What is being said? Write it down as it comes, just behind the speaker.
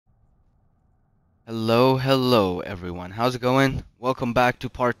Hello, hello everyone. How's it going? Welcome back to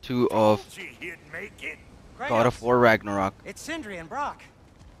part 2 of Told you he'd make it. God of Kratos, War Ragnarok. it's Sindri and Brock.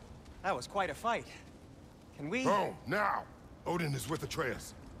 That was quite a fight. Can we? Oh, now! Odin is with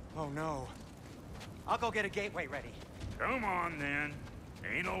Atreus. Oh no. I'll go get a gateway ready. Come on then.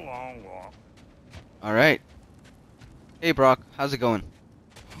 Ain't a long walk. Alright. Hey Brock, how's it going?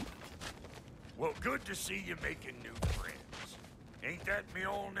 Well, good to see you making new friends. Ain't that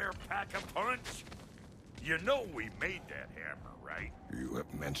Mjolnir pack a punch? You know we made that hammer, right? You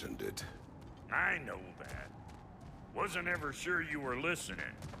have mentioned it. I know that. Wasn't ever sure you were listening.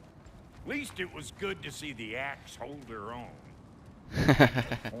 Least it was good to see the axe hold her own.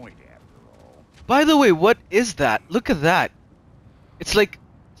 Point after all. By the way, what is that? Look at that. It's like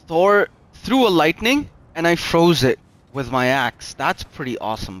Thor threw a lightning and I froze it with my axe. That's pretty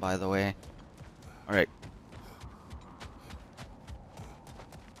awesome, by the way. Alright.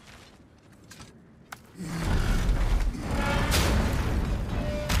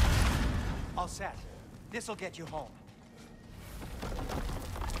 All set. This'll get you home.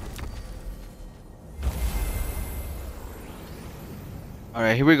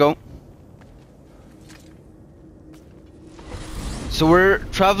 Alright, here we go. So we're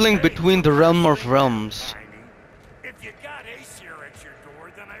traveling between the realm of realms. If you got Aesir at your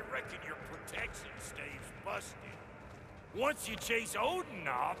door, then I reckon your protection stays busted. Once you chase Odin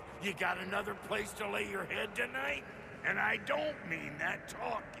off, you got another place to lay your head tonight? And I don't mean that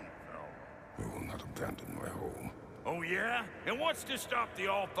talking, though. We will not abandon my home. Oh yeah? And what's to stop the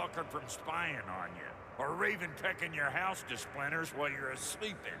all-fucker from spying on you? Or Raven pecking your house to splinters while you're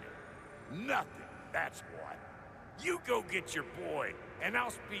asleep in it? Nothing, that's what. You go get your boy, and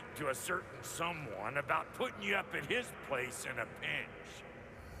I'll speak to a certain someone about putting you up at his place in a pinch.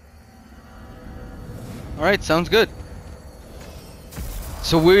 Alright, sounds good.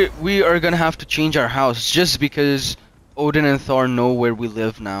 So we are gonna have to change our house just because Odin and Thor know where we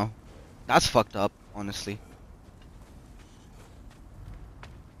live now. That's fucked up, honestly.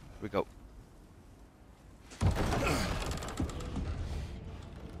 Here we go.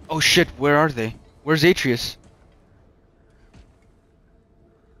 Oh shit, where are they? Where's Atreus?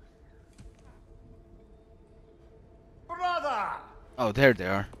 Brother! Oh, there they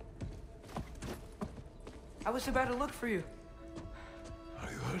are. I was about to look for you. Are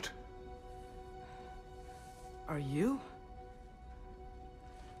you hurt? Are you?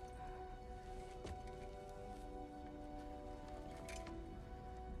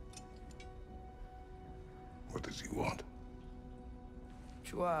 What does he want?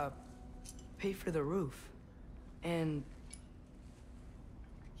 To, pay for the roof. And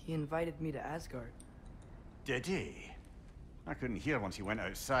he invited me to Asgard. Did he? I couldn't hear once he went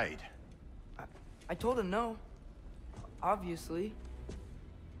outside. I told him no. Obviously.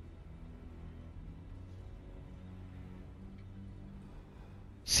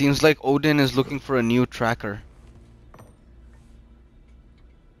 Seems like Odin is looking for a new tracker.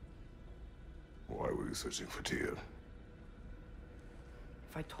 Why were you searching for Tyr?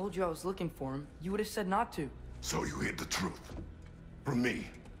 If I told you I was looking for him, you would have said not to. So you hid the truth. From me.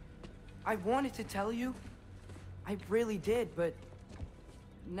 I wanted to tell you. I really did, but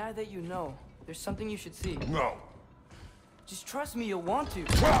now that you know, there's something you should see. No. Just trust me, you'll want to.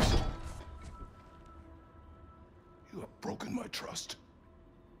 Trust! You have broken my trust.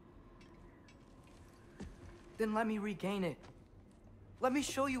 Then let me regain it. Let me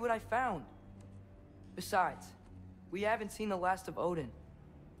show you what I found. Besides, we haven't seen the last of Odin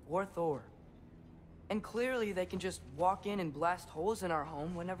or Thor. And clearly they can just walk in and blast holes in our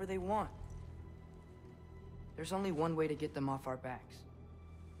home whenever they want. There's only one way to get them off our backs.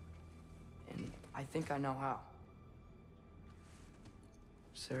 And I think I know how.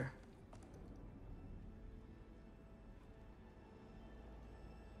 Sir.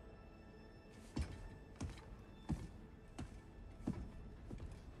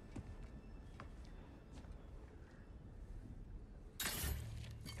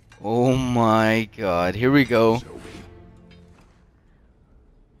 Oh my god, here we go. Show me.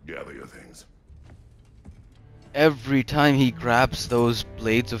 Gather your things. Every time he grabs those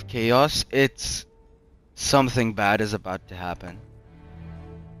blades of chaos, it's something bad is about to happen.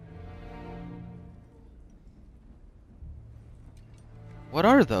 What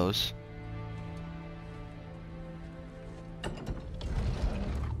are those?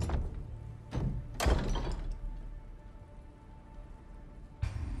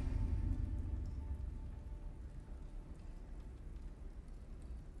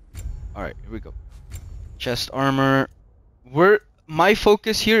 Alright, here we go. Chest armor. My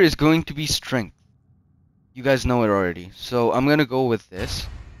focus here is going to be strength. You guys know it already. So I'm gonna go with this.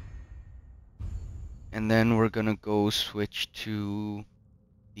 And then we're gonna go switch to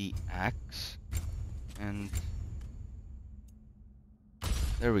the axe. And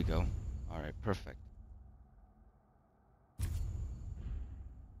there we go. Alright, perfect.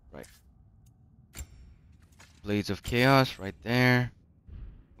 Right. Blades of Chaos right there.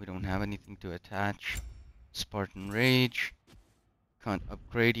 We don't have anything to attach. Spartan Rage. Can't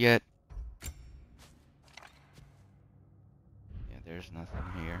upgrade yet. Yeah, there's nothing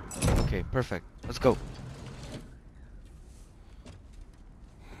here. Okay, perfect. Let's go.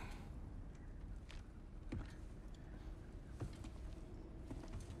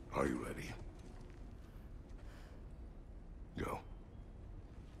 Are you ready? Go.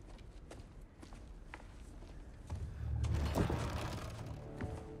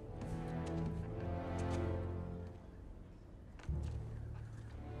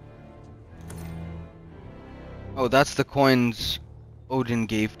 Oh, that's the coins Odin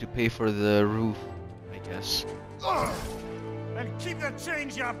gave to pay for the roof, I guess. And keep the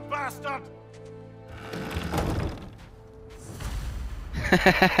change, you bastard!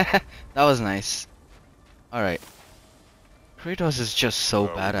 That was nice. Alright. Kratos is just so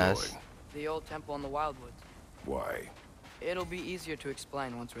Where are we badass. going? The old temple in the Wildwoods. Why? It'll be easier to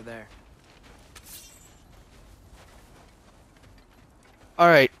explain once we're there.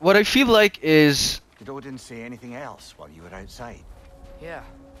 Alright, what I feel like is... Did Odin say anything else while you were outside? Yeah.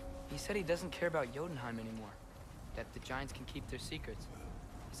 He said he doesn't care about Jotunheim anymore. That the giants can keep their secrets.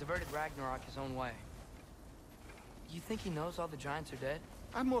 He's averted Ragnarok his own way. You think he knows all the giants are dead?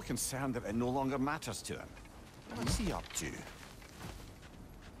 I'm more concerned that it no longer matters to him. What's he up to?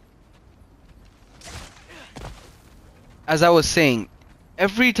 As I was saying,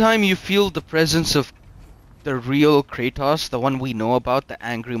 every time you feel the presence of the real Kratos, the one we know about, the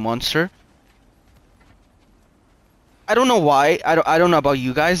angry monster, I don't know why, I don't know about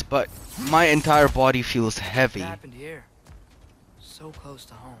you guys, but my entire body feels heavy. What happened here? So close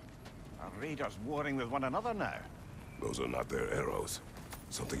to home. Are raiders warring with one another now? Those are not their arrows.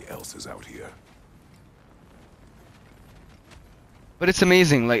 Something else is out here. But it's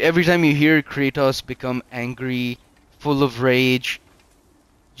amazing, like every time you hear Kratos become angry, full of rage,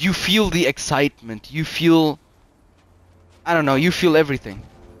 you feel the excitement, you feel, I don't know, you feel everything.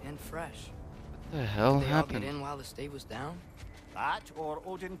 And fresh. What the hell Did they all happened? get in while the state was down? That, or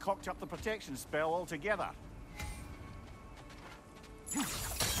Odin cocked up the protection spell altogether.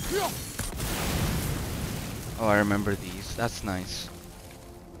 Oh, I remember these. That's nice.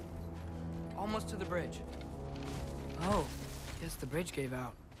 Almost to the bridge. Oh, guess the bridge gave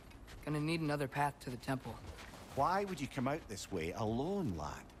out. Gonna need another path to the temple. Why would you come out this way alone,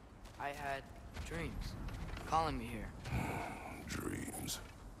 lad? I had dreams calling me here. Dreams.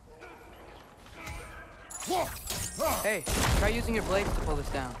 Hey, try using your blades to pull this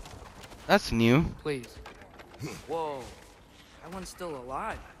down, That's new. please. Whoa, that one's still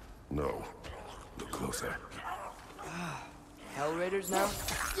alive. No. Look closer. Hell Raiders now?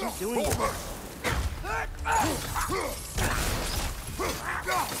 Who's doing it?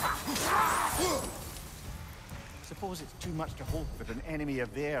 Suppose it's too much to hope that an enemy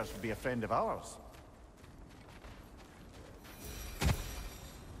of theirs would be a friend of ours.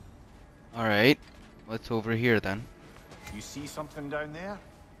 Alright. What's over here then? You see something down there?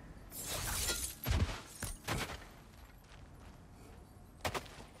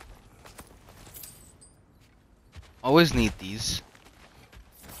 Always need these.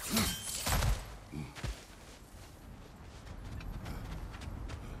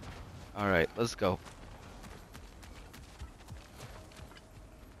 Alright, let's go.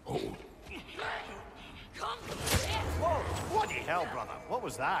 Hold. Whoa! Bloody hell, brother! What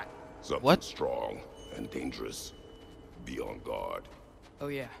was that? Something What? strong and dangerous. Be on guard. Oh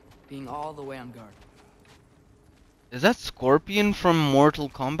yeah, being all the way on guard. Is that Scorpion from Mortal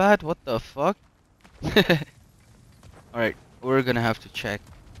Kombat? What the fuck? Alright, we're gonna have to check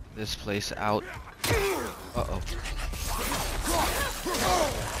this place out. Uh-oh.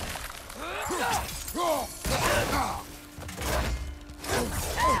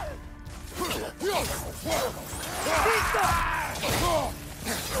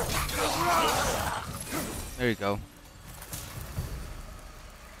 There you go.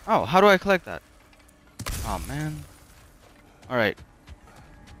 Oh, how do I collect that? Oh man. Alright.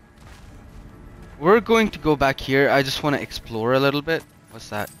 We're going to go back here. I just want to explore a little bit. What's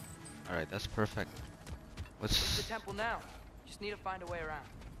that? Alright, that's perfect. It's the What's... temple now. Just need to find a way around.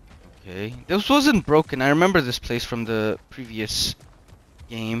 Okay. This wasn't broken. I remember this place from the previous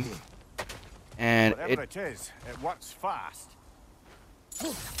game. And Whatever it is, it works fast.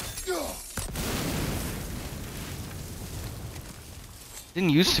 didn't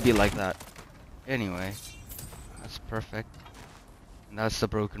used to be like that. Anyway, that's perfect. And that's the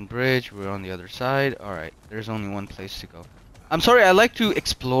broken bridge. We're on the other side. Alright, there's only one place to go. I'm sorry, I like to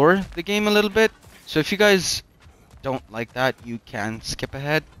explore the game a little bit. So if you guys don't like that, you can skip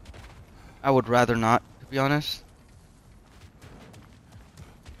ahead. I would rather not, to be honest.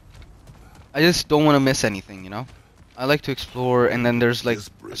 I just don't want to miss anything, you know? I like to explore, and then there's like This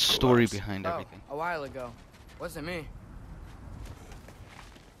a bridge story collapsed. behind everything. A while ago. Wasn't me.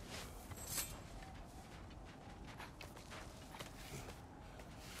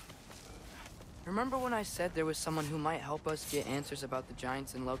 Remember when I said there was someone who might help us get answers about the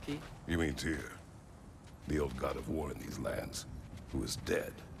giants in Loki? You mean Tyr, the old god of war in these lands, who is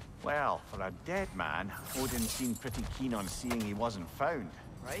dead? Well, for a dead man, Odin seemed pretty keen on seeing he wasn't found.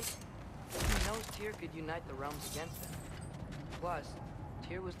 Right? He knows Tyr could unite the realms against him. Plus,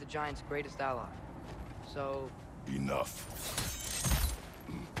 Tyr was the giant's greatest ally. So... Enough.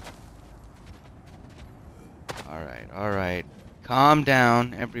 Alright. Calm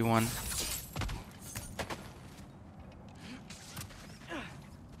down, everyone.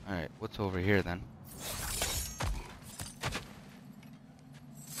 Alright, what's over here then?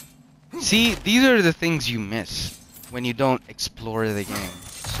 See, these are the things you miss when you don't explore the game.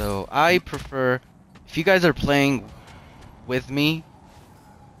 So I prefer, if you guys are playing with me,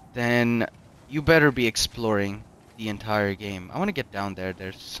 then you better be exploring the entire game. I want to get down there.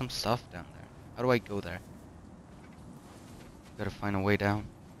 There's some stuff down there. How do I go there? Gotta find a way down.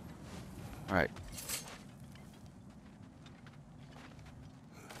 Alright.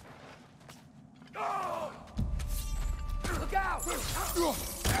 Look out!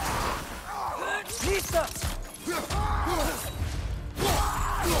 Lisa!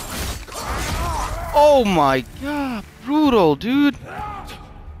 Oh my god, brutal, dude.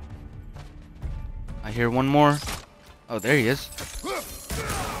 I hear one more. Oh, there he is.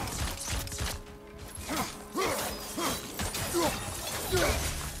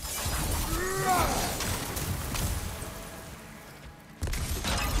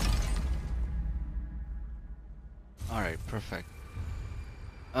 Alright, perfect.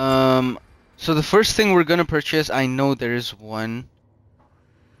 So the first thing we're gonna purchase, I know there is one.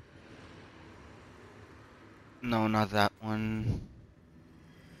 No, not that one.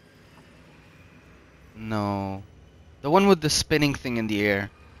 No. The one with the spinning thing in the air.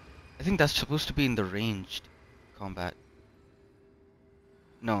 I think that's supposed to be in the ranged combat.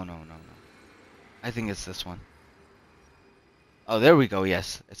 No. I think it's this one. Oh, there we go.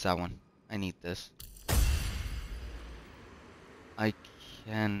 Yes, it's that one. I need this. I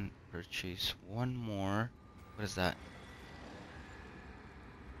can purchase one more. What is that?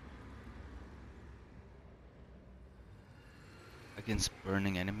 Against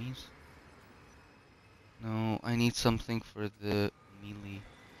burning enemies? No, I need something for the melee.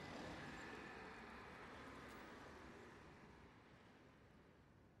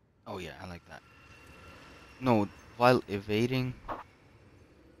 Oh yeah, I like that. No, while evading.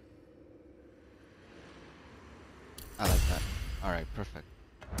 I like that. Alright, perfect.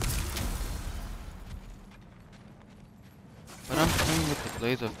 But I'm playing with the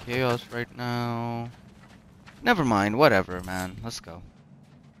Blaze of Chaos right now. Never mind, whatever, man. Let's go.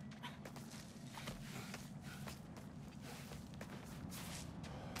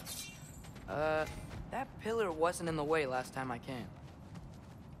 That pillar wasn't in the way last time I came.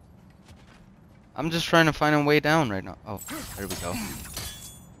 I'm just trying to find a way down right now. Oh, there we go.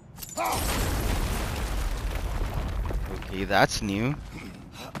 Okay, that's new.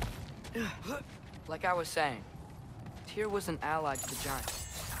 Like I was saying, Tyr was an ally to the giants,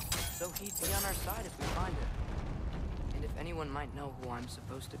 so he'd be on our side if we find him. And if anyone might know who I'm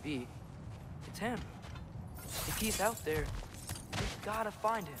supposed to be, it's him. If he's out there, we've gotta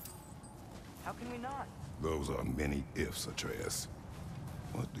find him. How can we not? Those are many ifs, Atreus.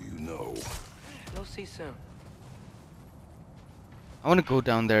 What do you know? You'll see soon. I want to go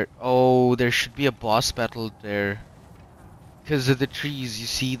down there. Oh, there should be a boss battle there. Because of the trees. You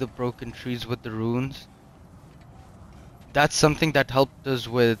see the broken trees with the runes? That's something that helped us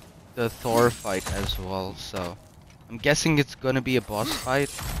with the Thor fight as well, so... I'm guessing it's gonna be a boss fight.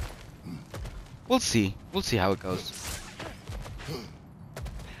 We'll see. We'll see how it goes.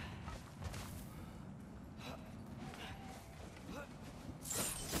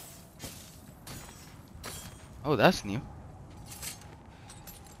 Oh, that's new.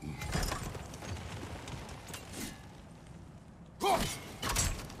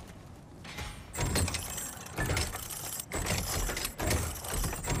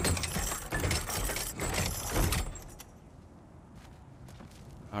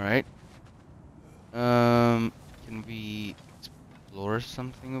 Alright. Can we explore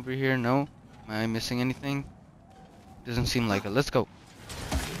something over here? No? I missing anything? Doesn't seem like it. Let's go.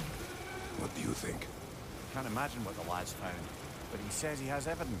 What do you think? Can't imagine what the lad's found, but he says he has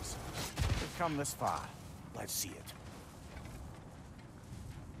evidence. We've come this far. Let's see it.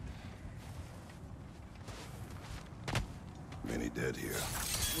 Many dead here.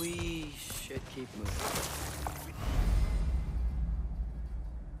 We should keep moving.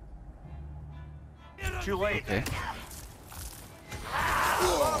 Too late. Okay.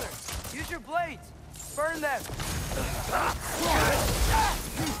 Father, use your blades. Burn them.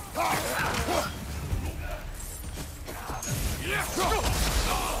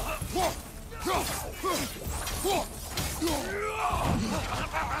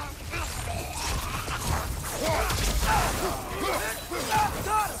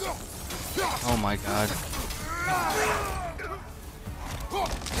 Oh my god.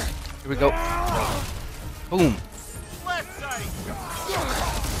 Here we go. Boom.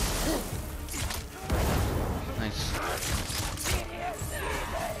 Nice.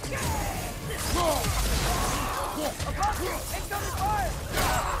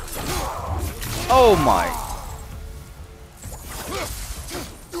 Oh my.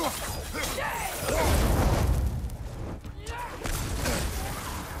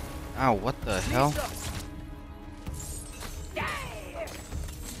 Ow, what the hell?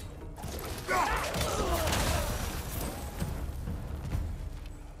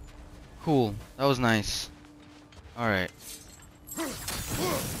 Cool. That was nice. Alright.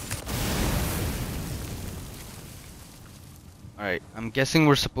 Alright, I'm guessing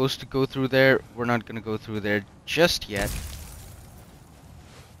we're supposed to go through there. We're not gonna go through there just yet.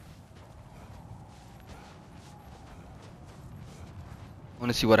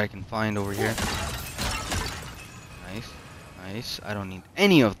 Wanna see what I can find over here. Nice. Nice. I don't need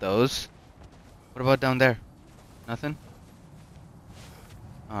any of those. What about down there? Nothing?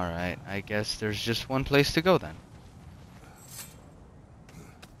 Alright, I guess there's just one place to go then.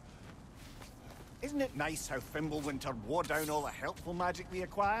 Isn't it nice how Fimbulwinter wore down all the helpful magic we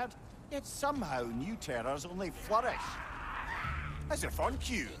acquired? Yet somehow new terrors only flourish. As if on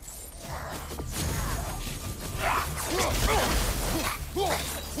cue.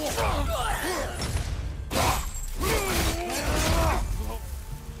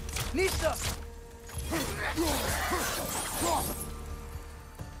 Nisa!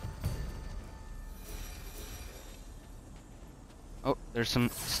 Oh, there's some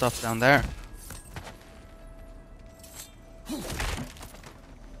stuff down there.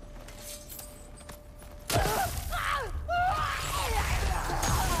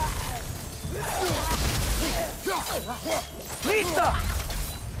 Nisa!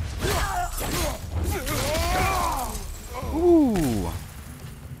 Ooh.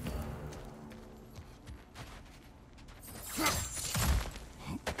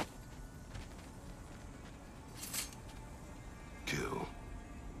 Kill.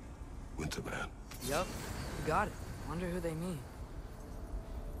 Winterman. Yup, you got it. Wonder who they mean.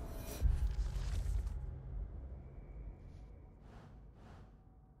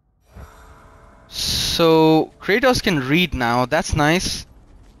 So Kratos can read now. That's nice.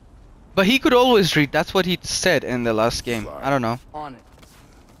 But he could always read. That's what he said in the last game. I don't know. On it.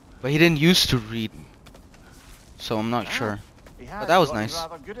 But he didn't used to read. So I'm not sure. He But that was gotten nice.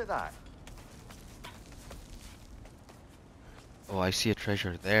 rather good at that. Oh, I see a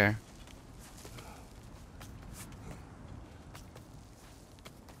treasure there.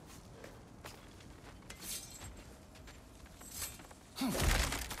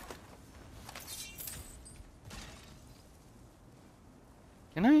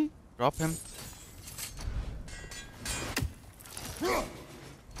 Can I drop him?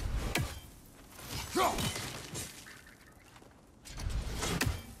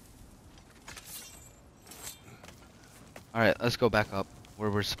 Alright, let's go back up where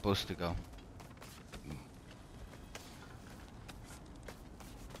we're supposed to go.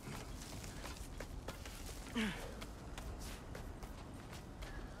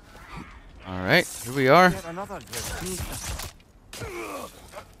 Alright, here we are. Yet another gift.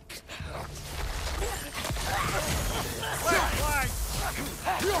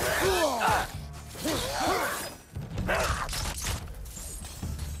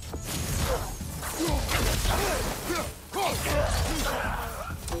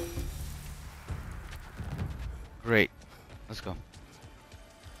 Great. Let's go.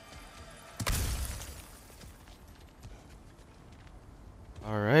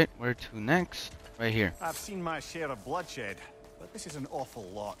 Alright, where to next? Right here. I've seen my share of bloodshed, but this is an awful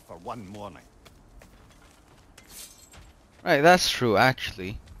lot for one morning. Right, that's true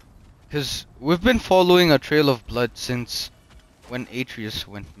actually. Because we've been following a trail of blood since when Atreus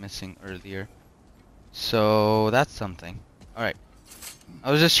went missing earlier. So that's something. Alright.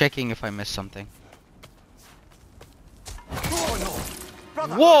 I was just checking if I missed something. Oh no!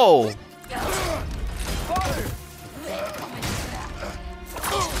 Brother! Whoa! A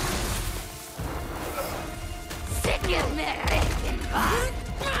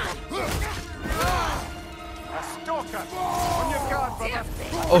stalker! On your guard, brother!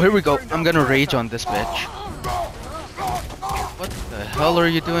 Oh, here we go. I'm gonna rage on this bitch. What the hell are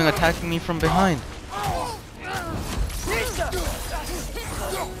you doing attacking me from behind?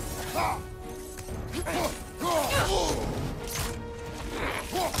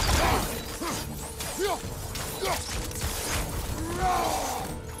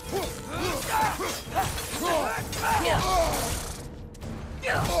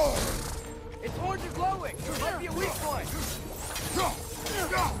 Its horns are glowing. It might be a weak point.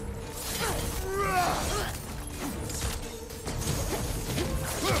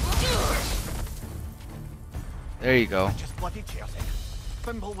 There you go. Just bloody tears it.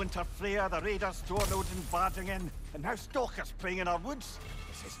 Fimbulwinter Freya, the raiders stormed Odin barging in, and now stalkers preying in our woods.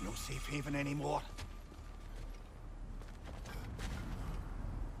 This is no safe haven anymore.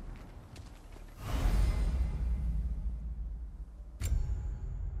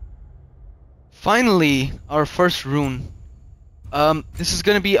 Finally, our first rune. This is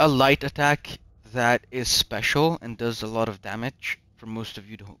gonna be a light attack that is special and does a lot of damage for most of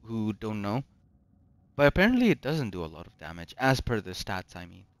you who don't know. But apparently it doesn't do a lot of damage, as per the stats, I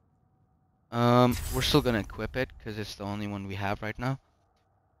mean. We're still gonna equip it, because it's the only one we have right now.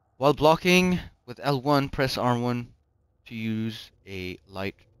 While blocking, with L1, press R1 to use a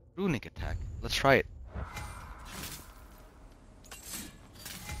light runic attack. Let's try it.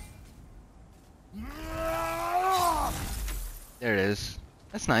 There it is.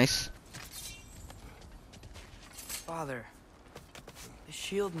 That's nice. Father, the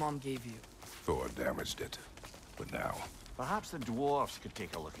shield Mom gave you. Thor damaged it. But now, Perhaps the dwarves could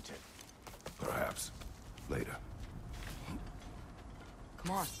take a look at it. perhaps, later.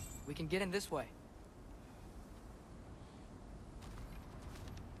 Come on, we can get in this way.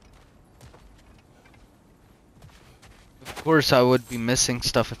 Of course I would be missing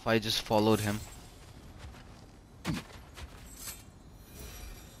stuff if I just followed him.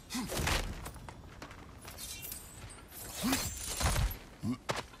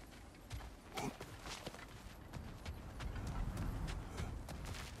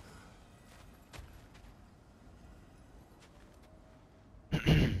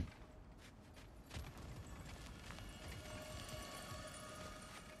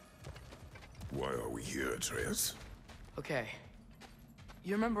 Why are we here, Atreus? Okay.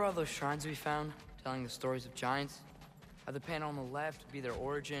 You remember all those shrines we found, telling the stories of giants? How the panel on the left would be their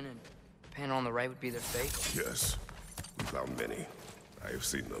origin, and the panel on the right would be their fate? Yes. We found many. I have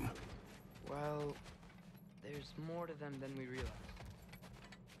seen them. Well, there's more to them than we realize.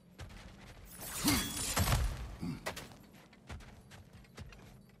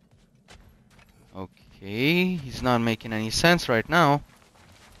 Okay, he's not making any sense right now.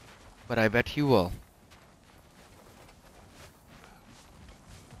 But I bet he will.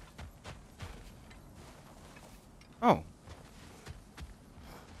 Oh.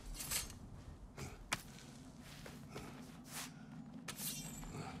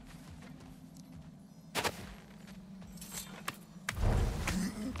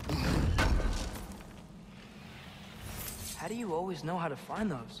 How do you always know how to find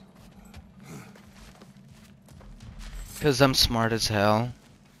those? Because I'm smart as hell.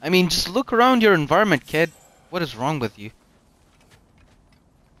 I mean, just look around your environment, kid. What is wrong with you?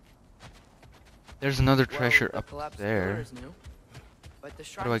 There's another treasure the up collapsed there. pillar is new, but the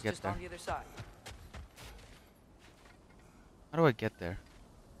How do I shrine's get just there? on the other side. How do I get there?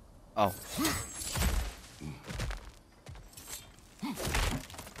 Oh.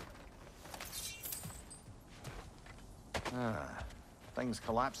 Things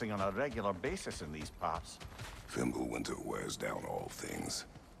collapsing on a regular basis in these parts. Fimbulwinter wears down all things,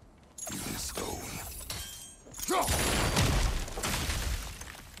 even stone.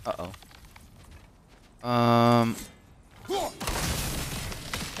 Uh-oh.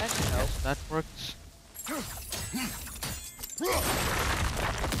 That works.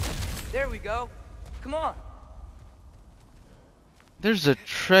 There we go. Come on. There's a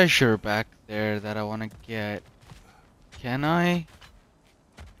treasure back there that I want to get. Can I?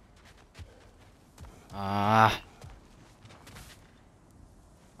 Ah.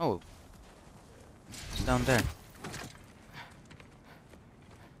 Oh. It's down there.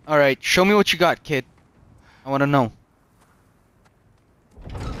 Alright, show me what you got, kid. I want to know.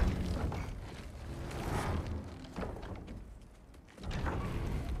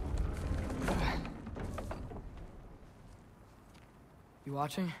 You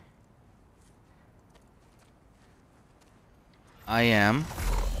watching? I am.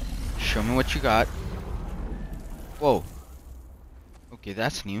 Show me what you got. Whoa. Okay,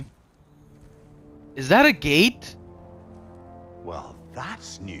 that's new. Is that a gate? Well,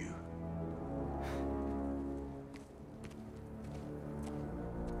 that's new.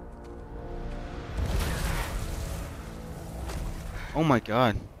 Oh my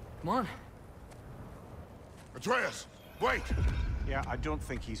god. Come on. Atreus, wait! Yeah, I don't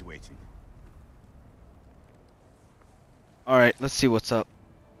think he's waiting. Alright, let's see what's up.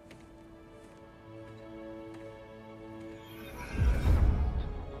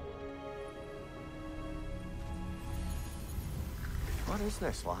 What is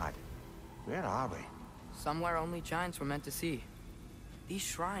this, lad? Where are we? Somewhere only giants were meant to see. These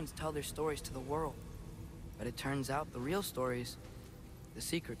shrines tell their stories to the world. But it turns out the real stories, the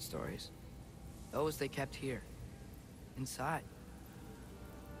secret stories, those they kept here, inside.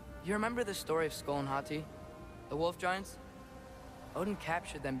 You remember the story of Skull and Hati, the wolf giants? Odin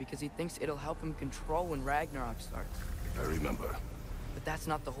captured them because he thinks it'll help him control when Ragnarok starts. I remember. But that's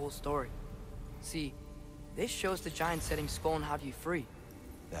not the whole story. See, this shows the giants setting Skull and Hati free.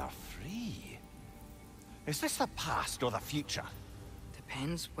 They're free. Is this the past or the future?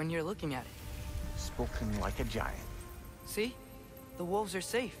 Depends when you're looking at it. Spoken like a giant. See? The wolves are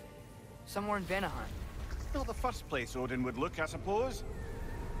safe. Somewhere in Vanaheim. Not the first place Odin would look, I suppose.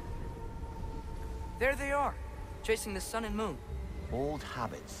 There they are, chasing the sun and moon. Old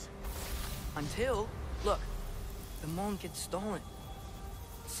habits. Until, look, the moon gets stolen.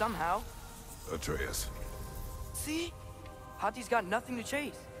 Somehow. Atreus. See? Hati's got nothing to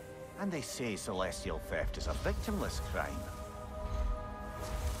chase. And they say celestial theft is a victimless crime.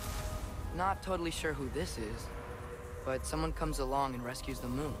 Not totally sure who this is, but someone comes along and rescues the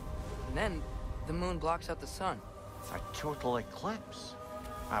moon. And then, the moon blocks out the sun. A total eclipse.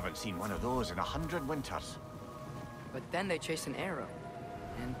 I haven't seen one of those in 100 winters. But then they chase an arrow,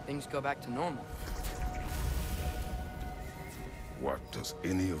 and things go back to normal. What does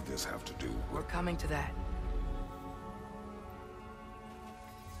any of this have to do We're with... coming to that.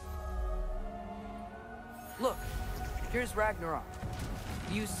 Look, here's Ragnarok.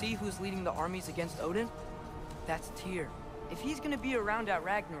 Do you see who's leading the armies against Odin? That's Tyr. If he's gonna be around at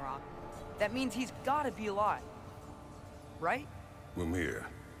Ragnarok, that means he's gotta be alive. Right? Mimir,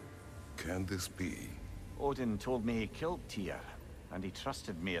 can this be? Odin told me he killed Tyr, and he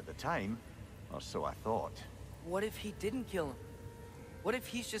trusted me at the time, or so I thought. What if he didn't kill him? What if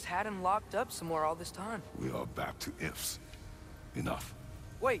he's just had him locked up somewhere all this time? We are back to ifs. Enough.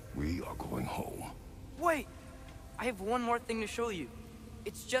 Wait, We are going home. wait! I have one more thing to show you.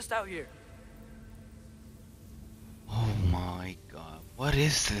 It's just out here. Oh my god. What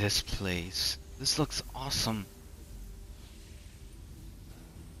is this place? This looks awesome.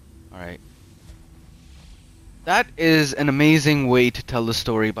 Alright. That is an amazing way to tell the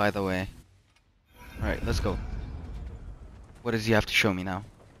story, by the way. Alright, let's go. What does he have to show me now?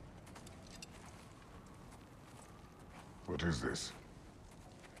 What is this?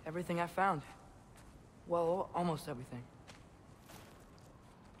 Everything I found. Well, almost everything.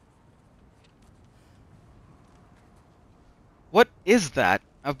 What is that?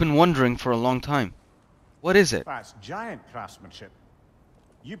 I've been wondering for a long time. What is it? That's giant craftsmanship.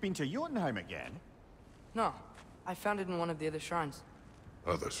 You've been to Jotunheim again? No, I found it in one of the other shrines.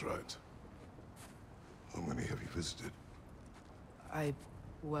 Other shrines. How many have you visited?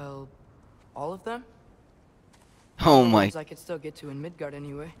 Well, all of them? Oh The my... ones I could still get to in Midgard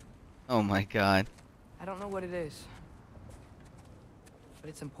anyway. Oh my god. I don't know what it is. But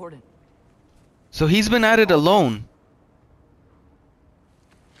it's important. So he's been at it alone.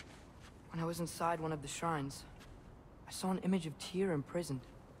 When I was inside one of the shrines, I saw an image of Tyr imprisoned.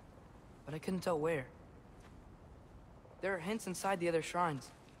 But I couldn't tell where. There are hints inside the other shrines.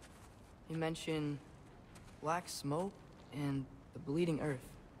 He mentioned black smoke and the bleeding earth.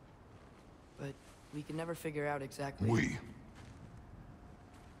 But we could never figure out exactly. We.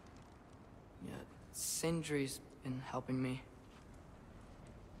 Yeah, Sindri's been helping me.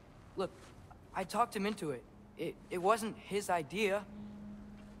 Look, I talked him into it. It wasn't his idea.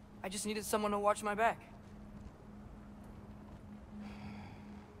 I just needed someone to watch my back.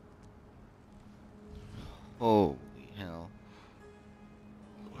 Holy hell.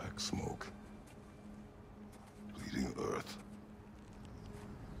 Black smoke. Bleeding earth.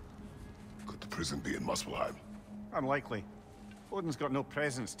 Could the prison be in Muspelheim? Unlikely. Odin's got no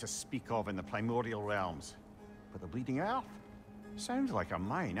presence to speak of in the primordial realms. But the Bleeding Earth? Sounds like a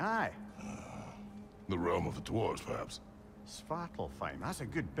mine, aye. The realm of the dwarves, perhaps. Svartalfheim, that's a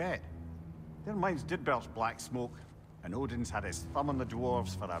good bet. Their mines did belch black smoke. And Odin's had his thumb on the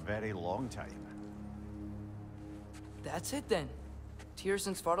dwarves for a very long time. That's it then. Tyr's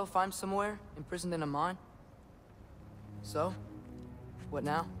in Svartalfheim somewhere, imprisoned in a mine. So, what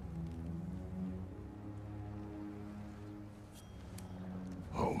now?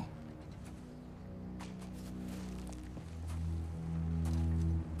 Home.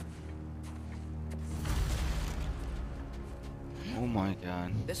 Oh my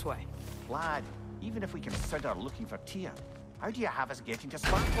god. This way. Lad, even if we consider looking for Tyr, how do you have us getting to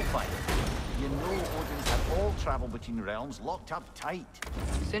Svartalfheim? You know Odin's had all travel between realms locked up tight.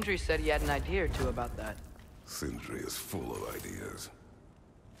 Sindri said he had an idea or two about that. Sindri is full of ideas.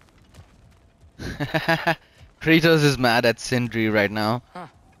 Kratos is mad at Sindri right now. Huh.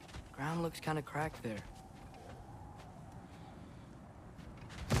 Ground looks kind of cracked there.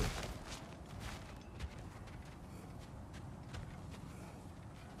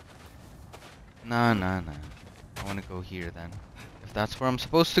 Nah. I want to go here then. If that's where I'm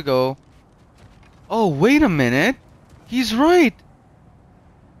supposed to go. Oh, wait a minute. He's right.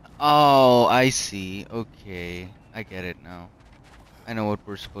 Oh, I see. Okay. I get it now. I know what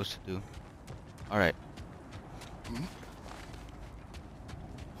we're supposed to do. Alright.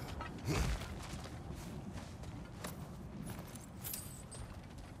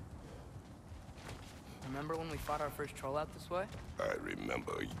 Remember when we fought our first troll out this way? I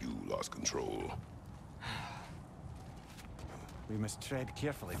remember you lost control. We must tread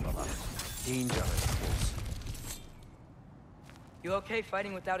carefully, brother. Danger is close. You okay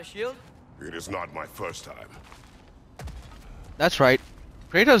fighting without a shield? It is not my first time. That's right.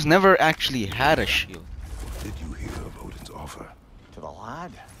 Kratos never actually had a shield. What did you hear of Odin's offer? To the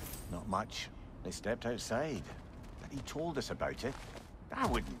lad? Not much. They stepped outside. But he told us about it. I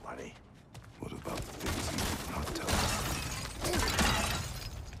wouldn't worry. What about the things he did not tell us?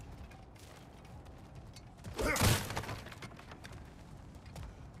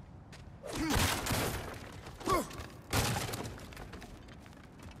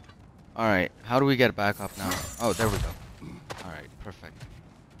 Alright, how do we get back up now? Oh, there we go. Alright, perfect.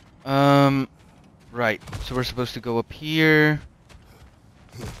 Right, so we're supposed to go up here,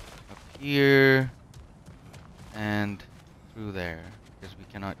 and through there, because we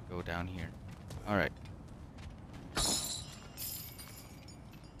cannot go down here. Alright.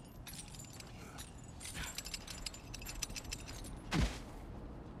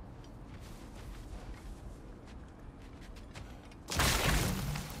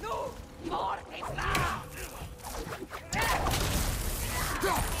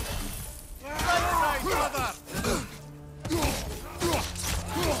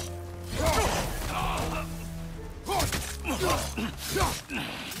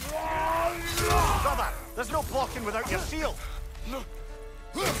 Brother, there's no blocking without your shield.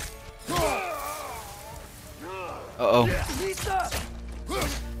 Uh-oh.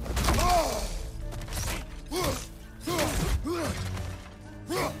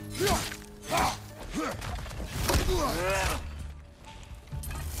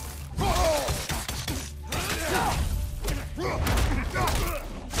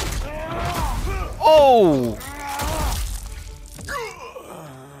 Oh!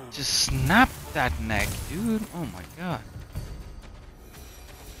 Just snap that neck, dude. Oh my god.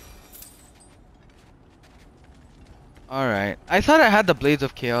 Alright. I thought I had the Blades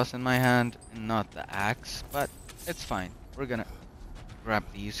of Chaos in my hand and not the axe, but it's fine. We're gonna grab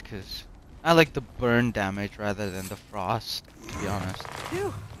these because I like the burn damage rather than the frost, to be honest.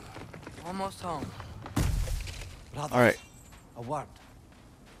 Phew. Almost home. Brother, Alright. a word.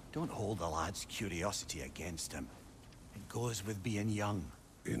 Don't hold the lad's curiosity against him. It goes with being young.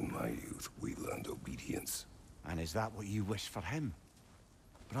 In my youth, we learned obedience. And is that what you wish for him?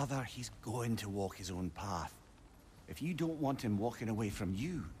 Brother, he's going to walk his own path. If you don't want him walking away from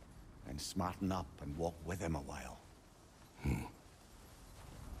you, then smarten up and walk with him a while.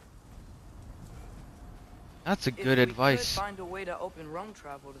 That's a If good we advice. could find a way to open roam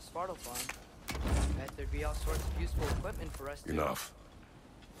travel to Svartalfheim, I bet there'd be all sorts of useful equipment for us to... Enough.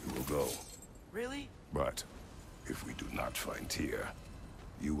 We will go. Really? But if we do not find Tyr,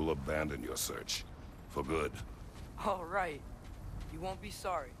 you will abandon your search. For good. All right. You won't be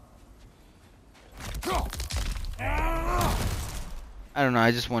sorry. I don't know,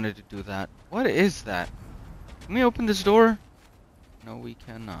 I just wanted to do that. What is that? Can we open this door? No, we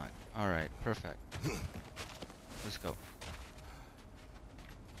cannot. Alright, perfect. Let's go.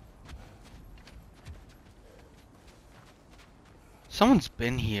 Someone's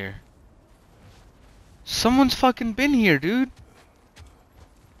been here. Someone's fucking been here, dude.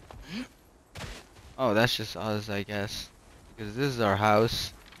 Oh, that's just us, I guess. Because this is our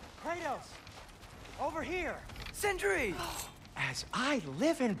house. Kratos! Over here! Sindri! As I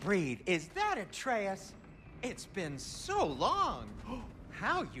live and breathe, is that Atreus? It's been so long.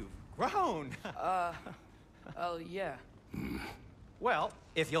 How you've grown. Oh, yeah. Well,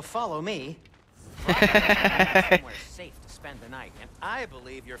 if you'll follow me, somewhere safe to spend the night, and I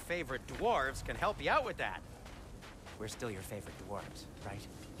believe your favorite dwarves can help you out with that. We're still your favorite dwarves, right?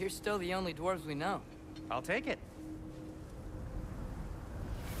 You're still the only dwarves we know. I'll take it.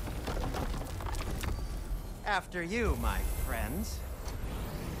 After you, my friends.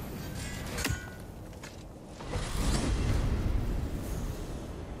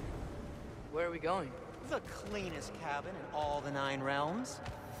 Where are we going? The cleanest cabin in all the 9 realms.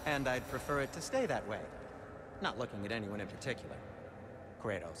 And I'd prefer it to stay that way. Not looking at anyone in particular.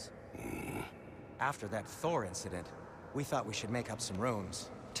 Kratos. After that Thor incident, we thought we should make up some rooms,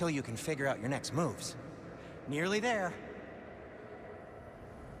 till you can figure out your next moves. Nearly there.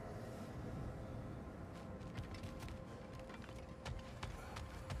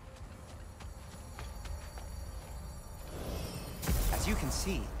 As you can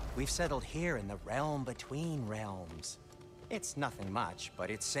see, we've settled here in the realm between realms. It's nothing much,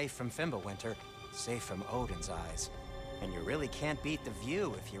 but it's safe from Fimbulwinter, safe from Odin's eyes. And you really can't beat the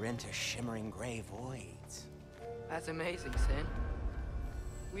view if you're into shimmering gray voids. That's amazing, Sin.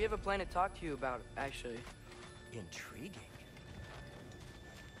 We have a plan to talk to you about, actually. Intriguing.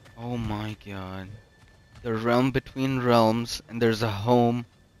 Oh my god. The realm between realms, and there's a home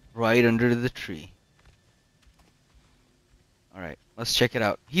right under the tree. Alright, let's check it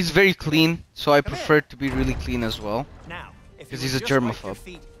out. He's very clean, so I prefer it to be really clean as well. Now, if 'Cause you he's would a just wipe your germaphobe.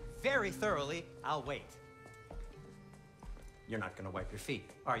 feet very thoroughly, I'll wait. You're not gonna wipe your feet,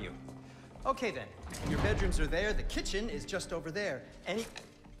 are you? Okay then. Your bedrooms are there. The kitchen is just over there.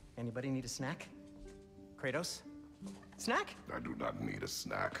 Anybody need a snack? Kratos? Snack? I do not need a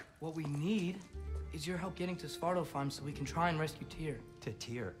snack. What we need is your help getting to Svartalfheim so we can try and rescue Tyr. To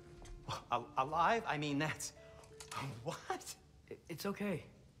Tyr. Alive? I mean, that's... What? It's okay.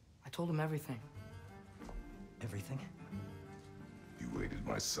 I told him everything. Everything? You aided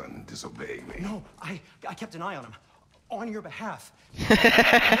my son disobeying me. No, I kept an eye on him. On your behalf.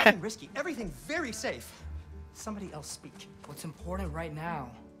 Nothing risky. Everything very safe. Somebody else speak. What's important right now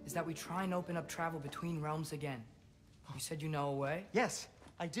is that we try and open up travel between realms again. You said you know a way? Yes,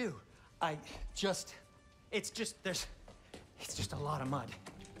 I do. It's just a lot of mud.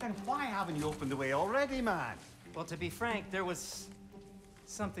 Then why haven't you opened the way already, man? Well, to be frank, there was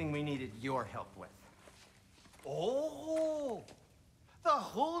something we needed your help with. Oh! The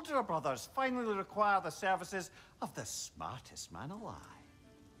Holder brothers finally require the services of the smartest man alive.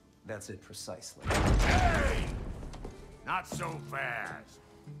 That's it precisely. Hey! Not so fast.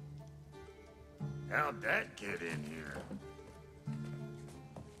 How'd that get in here?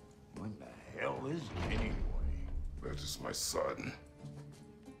 What the hell is he anyway? That is my son.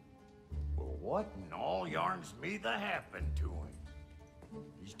 Well, what in all yarns me that happened to him?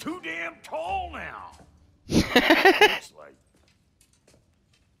 He's too damn tall now. Looks like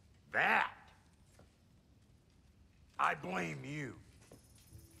that. I blame you.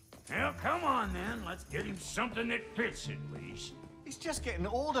 Well, come on then. Let's get him something that fits at least. He's just getting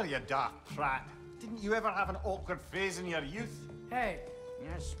older, you dark prat. Didn't you ever have an awkward phase in your youth? Hey,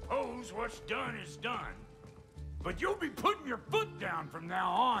 I suppose what's done is done. But you'll be putting your foot down from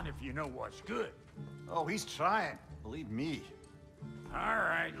now on if you know what's good. Oh, he's trying. Believe me. All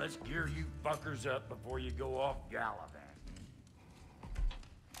right, let's gear you fuckers up before you go off gallivanting.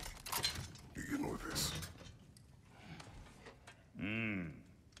 Begin with this.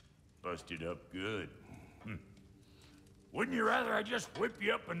 Busted up good. Wouldn't you rather I just whip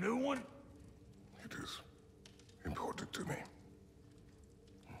you up a new one? It is important to me.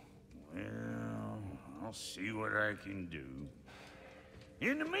 Well, I'll see what I can do.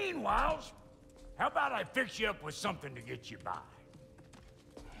 In the meanwhile, how about I fix you up with something to get you by?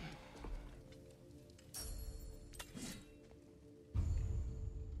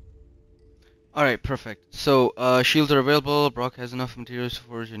 Alright, perfect. So, shields are available. Brock has enough materials to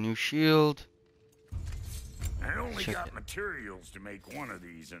forge a new shield. I only Check got it. materials to make one of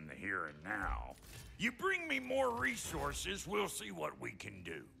these in the here and now. You bring me more resources, we'll see what we can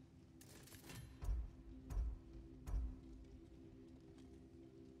do.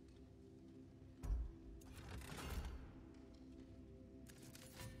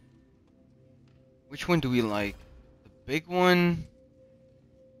 Which one do we like? The big one?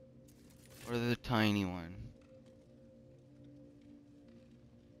 Or the tiny one?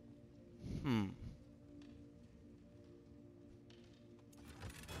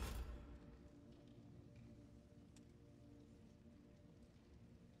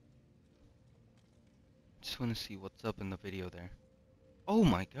 just want to see what's up in the video there. Oh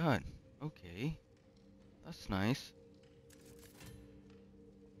my god. Okay. That's nice.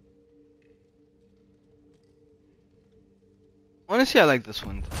 Honestly, I like this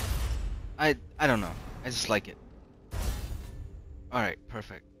one. I don't know. I just like it. Alright,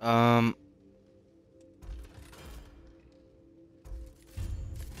 perfect.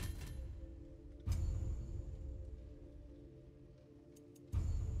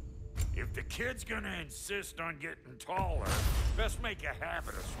 If the kid's gonna insist on getting taller, best make a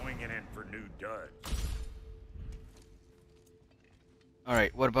habit of swinging in for new duds.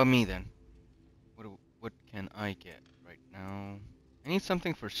 Alright, what about me then? What can I get right now? I need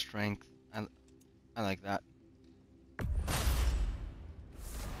something for strength. I like that.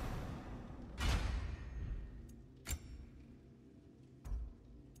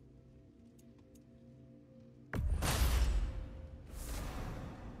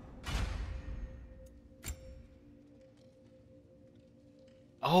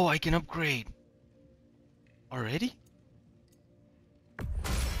 Oh, I can upgrade. Already?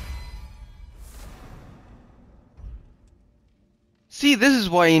 See, this is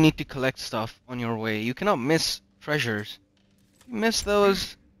why you need to collect stuff on your way. You cannot miss treasures. If you miss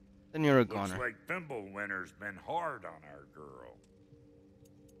those, then you're a goner. Looks like Thimblewinter's been hard on our girl.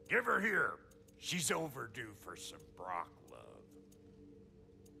 Give her here. She's overdue for some Brock love.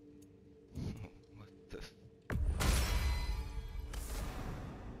 What the...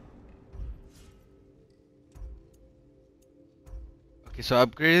 Okay, so I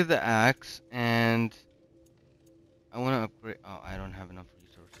upgraded the axe, and I want to upgrade... Oh, I don't have enough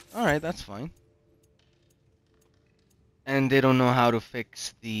resources. Alright, that's fine. And they don't know how to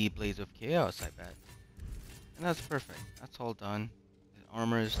fix the Blaze of Chaos, I bet. And that's perfect. That's all done. The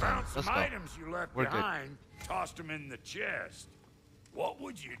armor is done. Found Let's some go. items you left We're good. behind, tossed them in the chest. What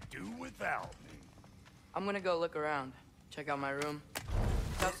would you do without me? I'm gonna go look around. Check out my room.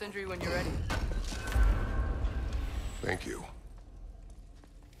 Tell Sindri when you're ready. Thank you.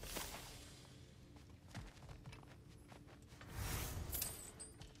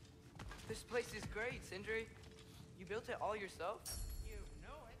 This place is great, Sindri. You built it all yourself? You know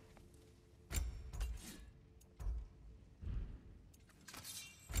it.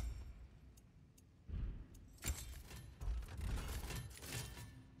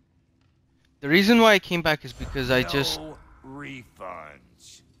 The reason why I came back is because I No just...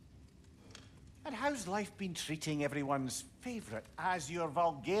 refunds. And how's life been treating everyone's favorite as your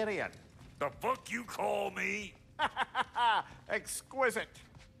Vulgarian? The fuck you call me? Exquisite.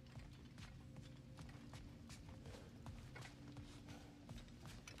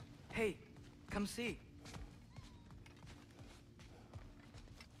 Hey, come see.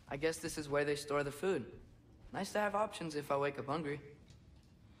 I guess this is where they store the food. Nice to have options if I wake up hungry.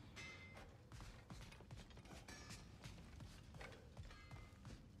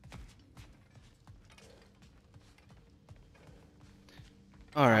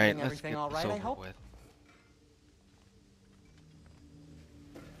 Alright, Finding let's everything get all this right, I over hope? with.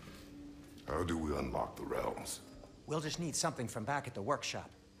 How do we unlock the realms? We'll just need something from back at the workshop.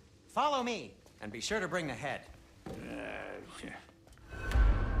 Follow me, and be sure to bring the head.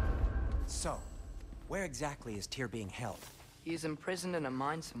 So, where exactly is Tyr being held? He's imprisoned in a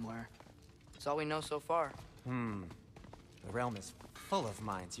mine somewhere. That's all we know so far. The realm is full of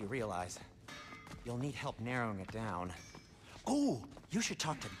mines, you realize. You'll need help narrowing it down. Oh, you should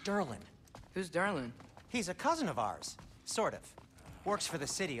talk to Derlin. Who's Darlin? He's a cousin of ours, sort of. Works for the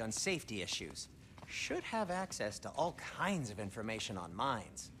city on safety issues. Should have access to all kinds of information on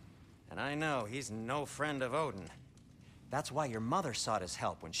mines. And I know he's no friend of Odin. That's why your mother sought his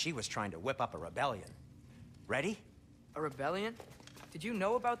help when she was trying to whip up a rebellion. Ready? A rebellion? Did you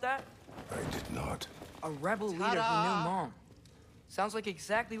know about that? I did not. A rebel leader who knew Ta-da! Mom. Sounds like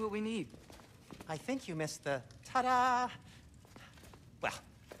exactly what we need. I think you missed the ta-da. Well,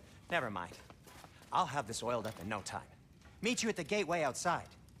 never mind. I'll have this oiled up in no time. Meet you at the gateway outside.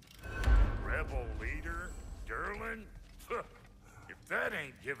 Rebel leader? Derlin? If that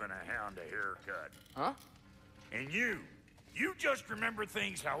ain't giving a hound a haircut. Huh? And you just remember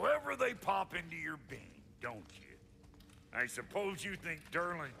things however they pop into your being, don't you? I suppose you think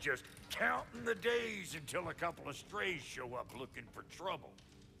Derlin's just counting the days until a couple of strays show up looking for trouble.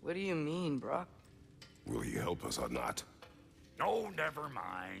 What do you mean, Brock? Will he help us or not? No, never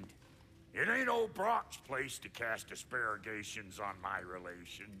mind. It ain't old Brock's place to cast aspersions on my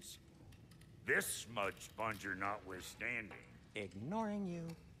relations. This smudge sponger notwithstanding. Ignoring you.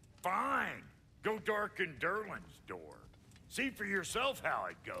 Fine. Go darken Derlin's door. See for yourself how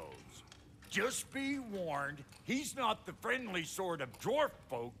it goes. Just be warned, he's not the friendly sort of dwarf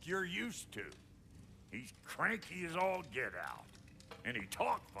folk you're used to. He's cranky as all get out. And he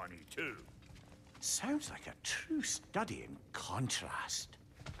talked funny, too. Sounds like a true study in contrast.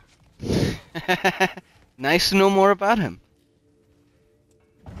 Nice to know more about him.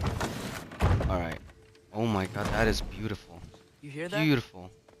 Alright. Oh my god, that is beautiful. You hear that?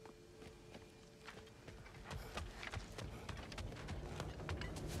 Beautiful.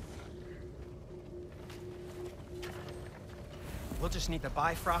 We'll just need the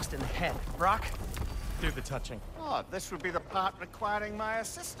Bifrost in the head. Brock, do the touching. Oh, this would be the part requiring my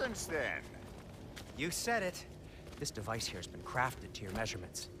assistance then. You said it. This device here has been crafted to your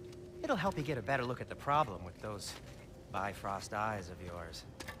measurements. It'll help you get a better look at the problem with those Bifrost eyes of yours.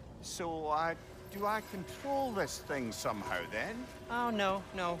 So, do I control this thing somehow then? Oh, no.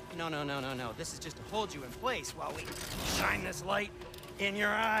 This is just to hold you in place while we shine this light in your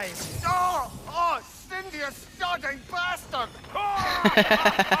eyes. Oh! Oh, Cindy, you sodding bastard!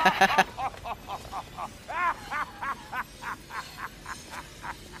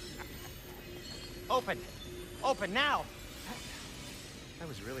 Open! Open now! I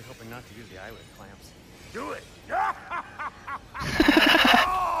was really hoping not to use the eyelid clamps. Do it!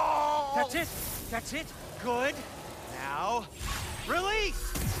 That's it! That's it! Good! Now,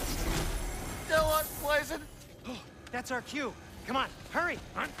 release! Still unpleasant. That's our cue. Come on, hurry!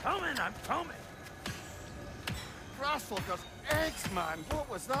 I'm coming! Grasslockers, eggs, man. What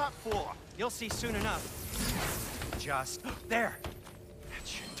was that for? You'll see soon enough. Just there. That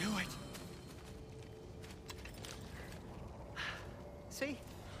should do it. See?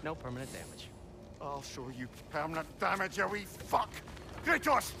 No permanent damage. I'll show you permanent damage, you wee fuck.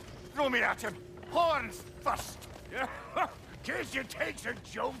 Kratos, throw me at him. Horns first. Guess you takes a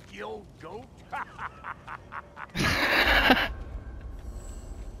joke, you old goat.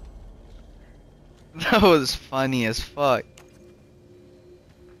 That was funny as fuck.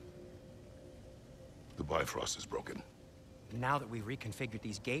 The Bifrost is broken. Now that we've reconfigured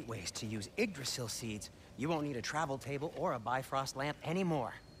these gateways to use Yggdrasil seeds, you won't need a travel table or a Bifrost lamp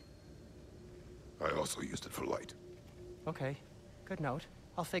anymore. I also used it for light. Okay, good note.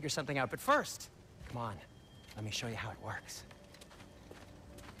 I'll figure something out, but first, come on, let me show you how it works.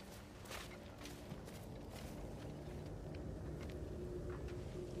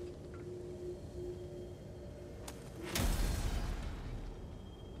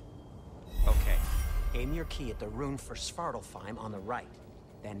 Okay, aim your key at the rune for Svartalfheim on the right,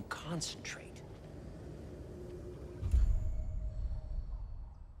 then concentrate.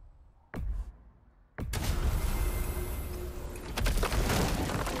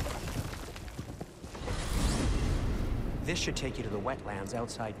 This should take you to the wetlands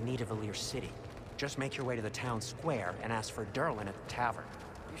outside Nidavellir City. Just make your way to the town square and ask for Durlin at the tavern.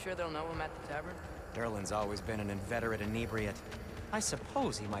 You sure they'll know him at the tavern? Durlin's always been an inveterate inebriate. I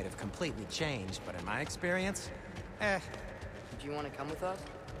suppose he might have completely changed, but in my experience, Do you want to come with us?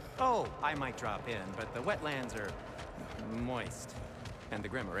 Oh, I might drop in, but the wetlands are moist. And the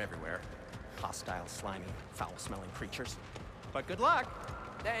Grim are everywhere. Hostile, slimy, foul-smelling creatures. But good luck!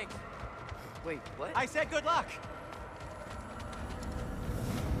 Thanks. Wait, what? I said good luck!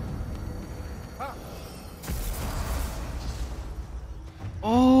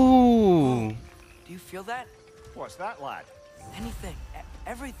 Oh! Do you feel that? What's that, lad? Anything.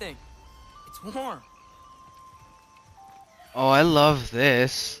 Everything. It's warm. Oh, I love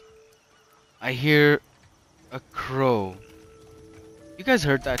this. I hear a crow. You guys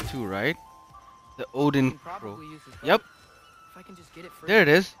heard that too, right? The Odin We can crow. probably use this Yep, If I can just get it free. there it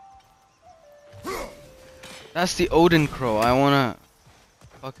is. That's the Odin crow. I wanna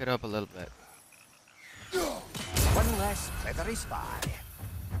fuck it up a little bit. One less feathery spy.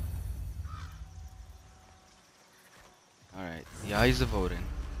 Alright, the Eyes of Odin.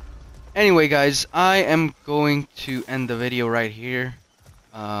 Anyway, guys, I am going to end the video right here.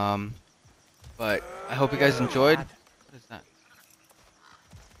 But I hope you guys enjoyed. What is that?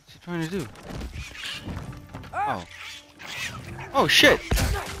 What's he trying to do? Oh. Oh, shit!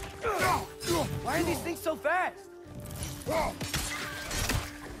 Why are these things so fast?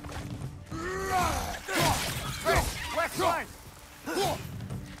 Left line!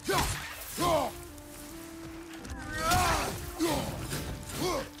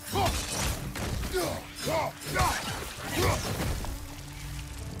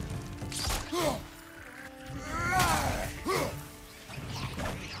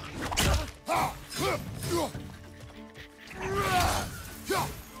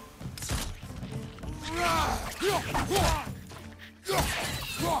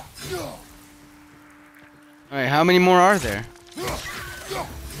 Alright, how many more are there?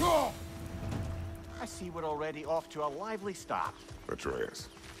 I see we're already off to a lively start. Atreus,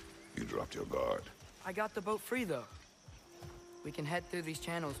 you dropped your guard. I got the boat free, though. We can head through these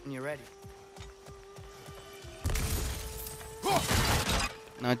channels when you're ready.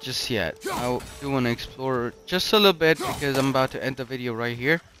 Not just yet. I do want to explore just a little bit because I'm about to end the video right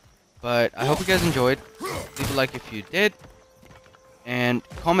here. But I hope you guys enjoyed. Leave a like if you did. And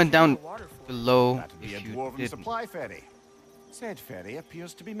comment down below That'd be a if you dwarven didn't. supply ferry. Said ferry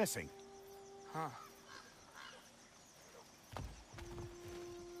appears to be missing. Huh.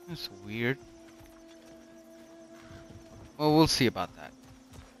 That's weird. Well, we'll see about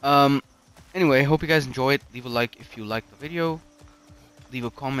that. Anyway, hope you guys enjoyed. Leave a like if you liked the video. Leave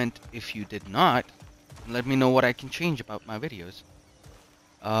a comment if you did not. And let me know what I can change about my videos.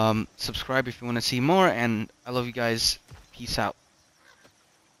 Subscribe if you want to see more, and I love you guys. Peace out.